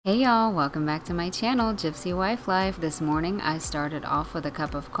Hey y'all, welcome back to my channel, Gypsy Wife Life. This morning I started off with a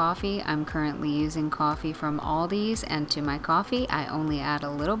cup of coffee. I'm currently using coffee from Aldi's, and to my coffee I only add a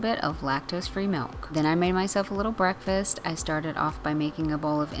little bit of lactose-free milk. Then I made myself a little breakfast. I started off by making a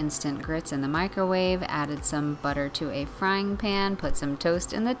bowl of instant grits in the microwave, added some butter to a frying pan, put some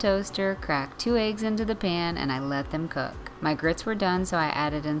toast in the toaster, cracked 2 eggs into the pan, and I let them cook. My grits were done, so I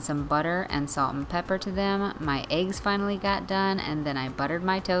added in some butter and salt and pepper to them. My eggs finally got done, and then I buttered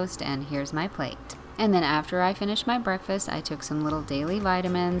my toast, and here's my plate. And then after I finished my breakfast, I took some little daily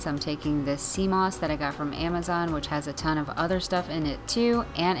vitamins. I'm taking this sea moss that I got from Amazon, which has a ton of other stuff in it too,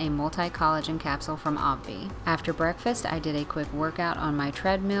 and a multi-collagen capsule from Obvi. After breakfast, I did a quick workout on my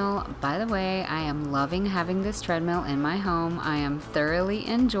treadmill. By the way, I am loving having this treadmill in my home. I am thoroughly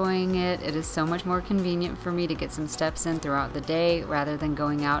enjoying it. It is so much more convenient for me to get some steps in throughout the day rather than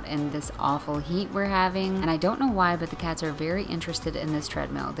going out in this awful heat we're having. And I don't know why, but the cats are very interested in this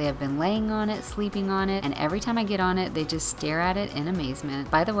treadmill. They have been laying on it, sleeping on it, and every time I get on it they just stare at it in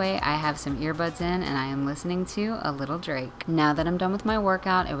amazement. By the way, I have some earbuds in and I am listening to a little Drake. Now that I'm done with my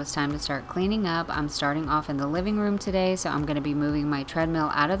workout, it was time to start cleaning up. I'm starting off in the living room today, so I'm going to be moving my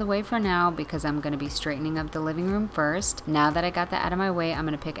treadmill out of the way for now because I'm going to be straightening up the living room first. Now that I got that out of my way, I'm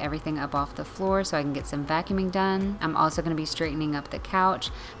going to pick everything up off the floor so I can get some vacuuming done. I'm also going to be straightening up the couch.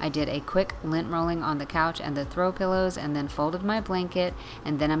 I did a quick lint rolling on the couch and the throw pillows and then folded my blanket,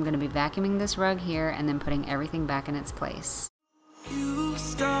 and then I'm going to be vacuuming this rug here and then putting everything back in its place. You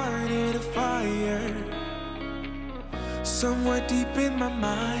started a fire somewhere deep in my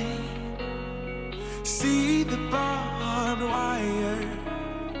mind. See the barbed wire,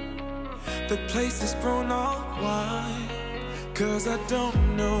 the place is grown all wide. Cause I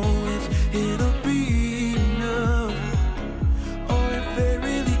don't know if it'll be enough, or if they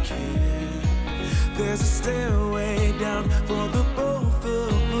really care. There's a stairway down for the both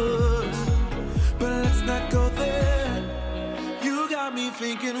of us, but let's not go there. You got me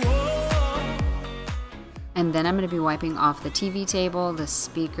thinking, whoa. And then I'm going to be wiping off the TV table, the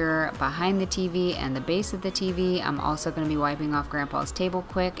speaker behind the TV, and the base of the TV. I'm also going to be wiping off Grandpa's table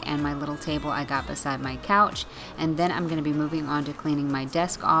quick and my little table I got beside my couch. And then I'm going to be moving on to cleaning my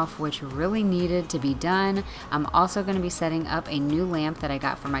desk off, which really needed to be done. I'm also going to be setting up a new lamp that I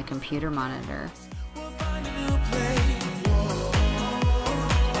got for my computer monitor. We'll find a new place.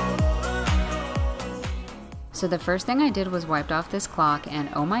 So the first thing I did was wiped off this clock, and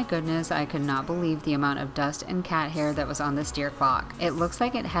oh my goodness, I could not believe the amount of dust and cat hair that was on this dear clock. It looks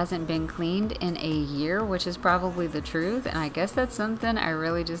like it hasn't been cleaned in a year, which is probably the truth, and I guess that's something I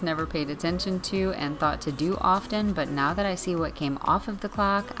really just never paid attention to and thought to do often, but now that I see what came off of the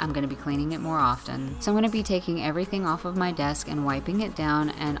clock, I'm going to be cleaning it more often. So I'm going to be taking everything off of my desk and wiping it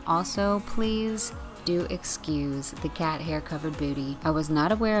down, and also please do excuse the cat hair covered booty. I was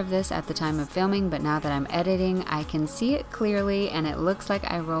not aware of this at the time of filming, but now that I'm editing, I can see it clearly, and it looks like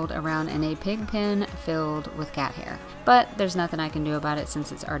I rolled around in a pig pen filled with cat hair. But there's nothing I can do about it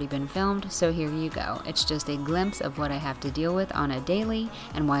since it's already been filmed, so here you go. It's just a glimpse of what I have to deal with on a daily,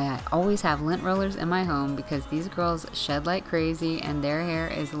 and why I always have lint rollers in my home, because these girls shed like crazy and their hair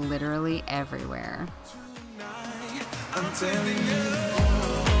is literally everywhere. I'm telling you.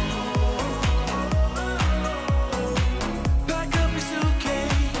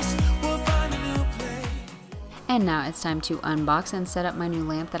 And now it's time to unbox and set up my new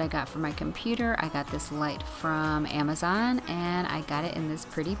lamp that I got for my computer. I got this light from Amazon, and I got it in this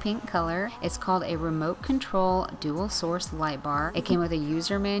pretty pink color. It's called a remote control dual source light bar. It came with a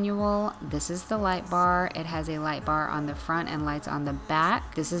user manual. This is the light bar. It has a light bar on the front and lights on the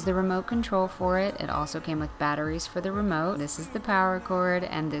back. This is the remote control for it. It also came with batteries for the remote. This is the power cord,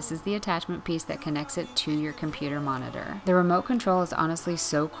 and this is the attachment piece that connects it to your computer monitor. The remote control is honestly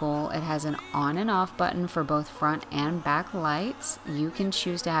so cool. It has an on and off button for both front and back lights. You can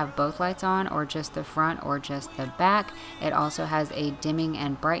choose to have both lights on, or just the front, or just the back. It also has a dimming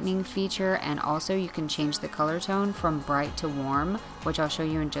and brightening feature, and also you can change the color tone from bright to warm, which I'll show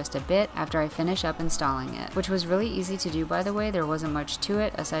you in just a bit after I finish up installing it, which was really easy to do, by the way. There wasn't much to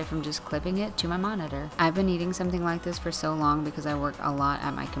it aside from just clipping it to my monitor. I've been needing something like this for so long because I work a lot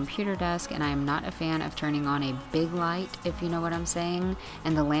at my computer desk, and I am not a fan of turning on a big light, if you know what I'm saying.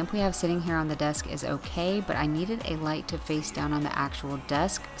 And the lamp we have sitting here on the desk is okay, but I needed a light to face down on the actual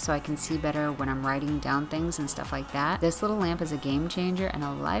desk so I can see better when I'm writing down things and stuff like that. This little lamp is a game changer and a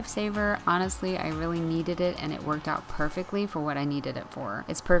lifesaver. Honestly, I really needed it, and it worked out perfectly for what I needed it for.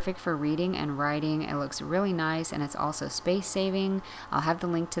 It's perfect for reading and writing. It looks really nice, and it's also space saving. I'll have the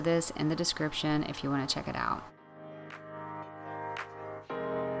link to this in the description if you want to check it out.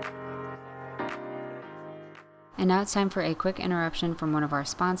 And now it's time for a quick interruption from one of our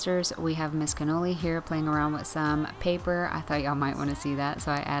sponsors. We have Miss Cannoli here playing around with some paper. I thought y'all might want to see that,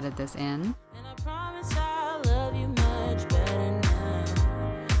 so I added this in. And I promise I'll love you much better now.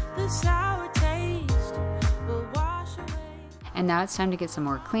 The sour taste will wash away. And now it's time to get some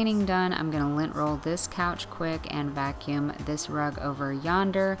more cleaning done. I'm gonna lint roll this couch quick and vacuum this rug over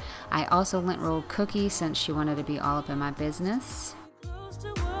yonder. I also lint rolled Cookie since she wanted to be all up in my business. Close to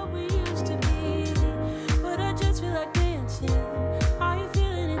what we used to be, but I just feel like dancing. Are you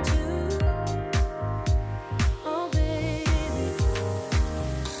feeling it too? Oh baby,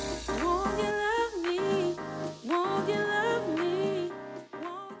 won't you love me? Won't you love me?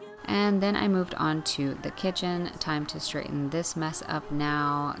 Won't you? And then I moved on to the kitchen. Time to straighten this mess up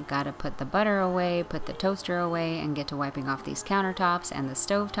now. Gotta put the butter away, put the toaster away, and get to wiping off these countertops and the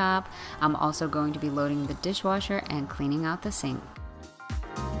stovetop. I'm also going to be loading the dishwasher and cleaning out the sink.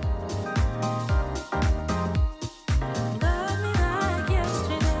 Love me like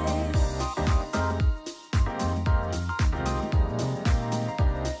yesterday.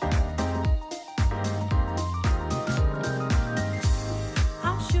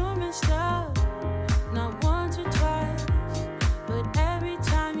 I'm sure messed up, not once or twice, but every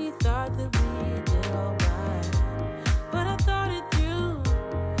time you thought that we did alright. But I thought it through,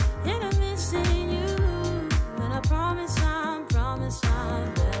 and I'm missing you. And I promise I'm better now.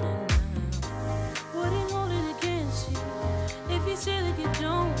 Wouldn't hold it against you if you say that you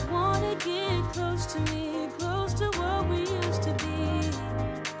don't wanna get close to me, close to what we used to be.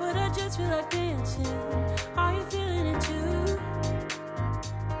 But I just feel like dancing. Are you feeling it too?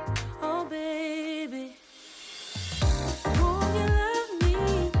 Oh baby, won't you love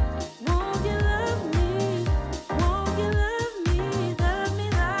me? Won't you love me? Won't you love me? Love me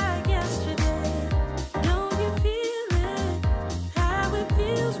like yesterday. Don't you feel it? How it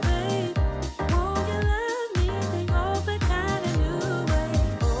feels, babe. Won't you love me? Think over kinda new way.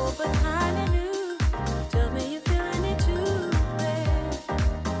 Over kinda new. Tell me you're feeling it too, babe.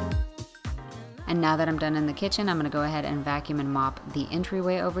 And now that I'm done in the kitchen, I'm gonna go ahead and vacuum and mop the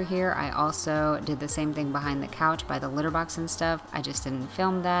entryway over here. I also did the same thing behind the couch by the litter box and stuff. I just didn't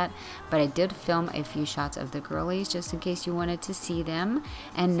film that, but I did film a few shots of the girlies just in case you wanted to see them.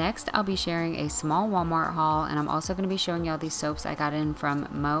 And next I'll be sharing a small Walmart haul, and I'm also gonna be showing y'all these soaps I got in from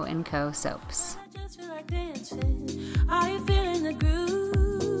Mo & Co. Soaps. I just feel like dancing. Are you feeling the groove?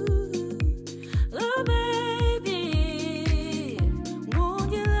 Oh baby,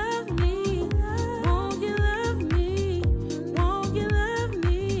 won't you love me? Won't you love me? Won't you love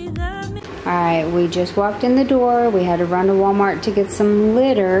me? Love me. Alright, we just walked in the door. We had to run to Walmart to get some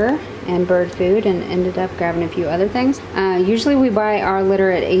litter and bird food and ended up grabbing a few other things. Usually we buy our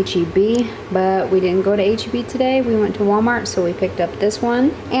litter at H-E-B, but we didn't go to H-E-B today. We went to Walmart, so we picked up this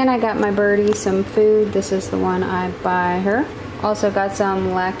one. And I got my birdie some food. This is the one I buy her. Also got some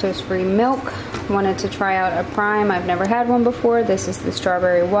lactose-free milk. Wanted to try out a Prime. I've never had one before. This is the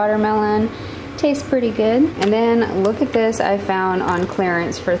strawberry watermelon. Tastes pretty good. And then look at this I found on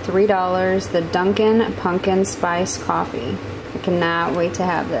clearance for $3, the Dunkin' Pumpkin Spice Coffee. I cannot wait to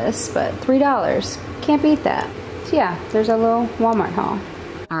have this, but $3. Can't beat that. So yeah, there's a little Walmart haul.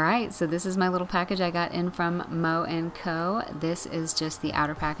 Alright, so this is my little package I got in from Mo & Co. This is just the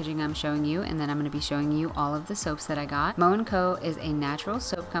outer packaging I'm showing you, and then I'm going to be showing you all of the soaps that I got. Mo & Co. is a natural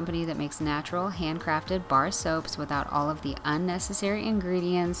soap company that makes natural, handcrafted bar soaps without all of the unnecessary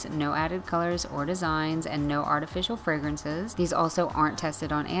ingredients, no added colors or designs, and no artificial fragrances. These also aren't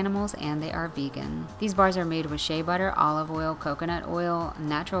tested on animals, and they are vegan. These bars are made with shea butter, olive oil, coconut oil,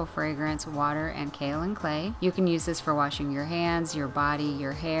 natural fragrance, water, and kaolin clay. You can use this for washing your hands, your body,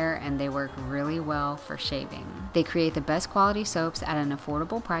 your hair, and they work really well for shaving. They create the best quality soaps at an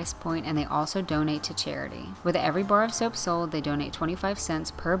affordable price point, and they also donate to charity. With every bar of soap sold, they donate 25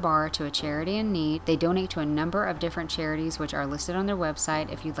 cents per bar to a charity in need. They donate to a number of different charities which are listed on their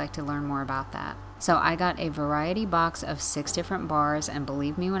website if you'd like to learn more about that. So I got a variety box of 6 different bars, and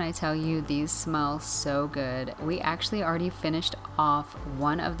believe me when I tell you, these smell so good. We actually already finished off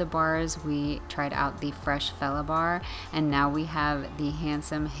one of the bars. We tried out the Fresh Fella bar, and now we have the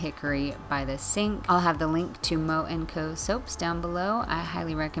Handsome Hickory by the sink. I'll have the link to Mo & Co. soaps down below. I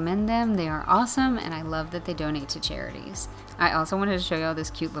highly recommend them. They are awesome, and I love that they donate to charities. I also wanted to show y'all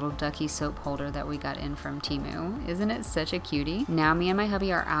this cute little ducky soap holder that we got in from Temu. Isn't it such a cutie? Now me and my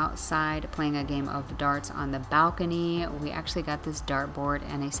hubby are outside playing a game of darts on the balcony. We actually got this dartboard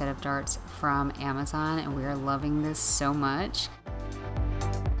and a set of darts from Amazon, and we are loving this so much.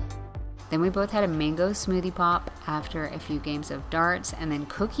 Then we both had a mango smoothie pop after a few games of darts, and then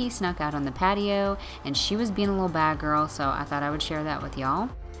Cookie snuck out on the patio, and she was being a little bad girl, so I thought I would share that with y'all.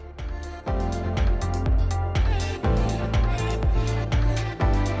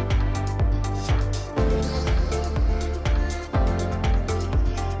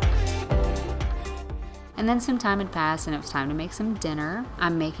 And then some time had passed and it was time to make some dinner.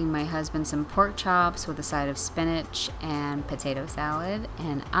 I'm making my husband some pork chops with a side of spinach and potato salad,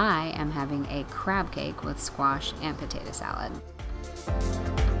 and I am having a crab cake with squash and potato salad.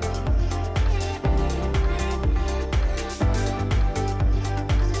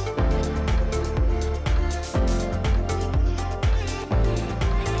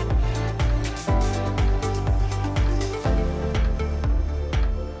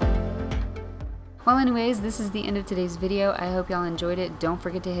 Well, anyways, this is the end of today's video. I hope y'all enjoyed it. Don't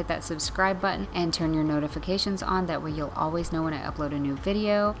forget to hit that subscribe button and turn your notifications on. That way you'll always know when I upload a new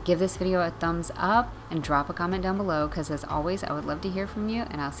video. Give this video a thumbs up and drop a comment down below, because as always, I would love to hear from you,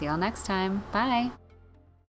 and I'll see y'all next time. Bye!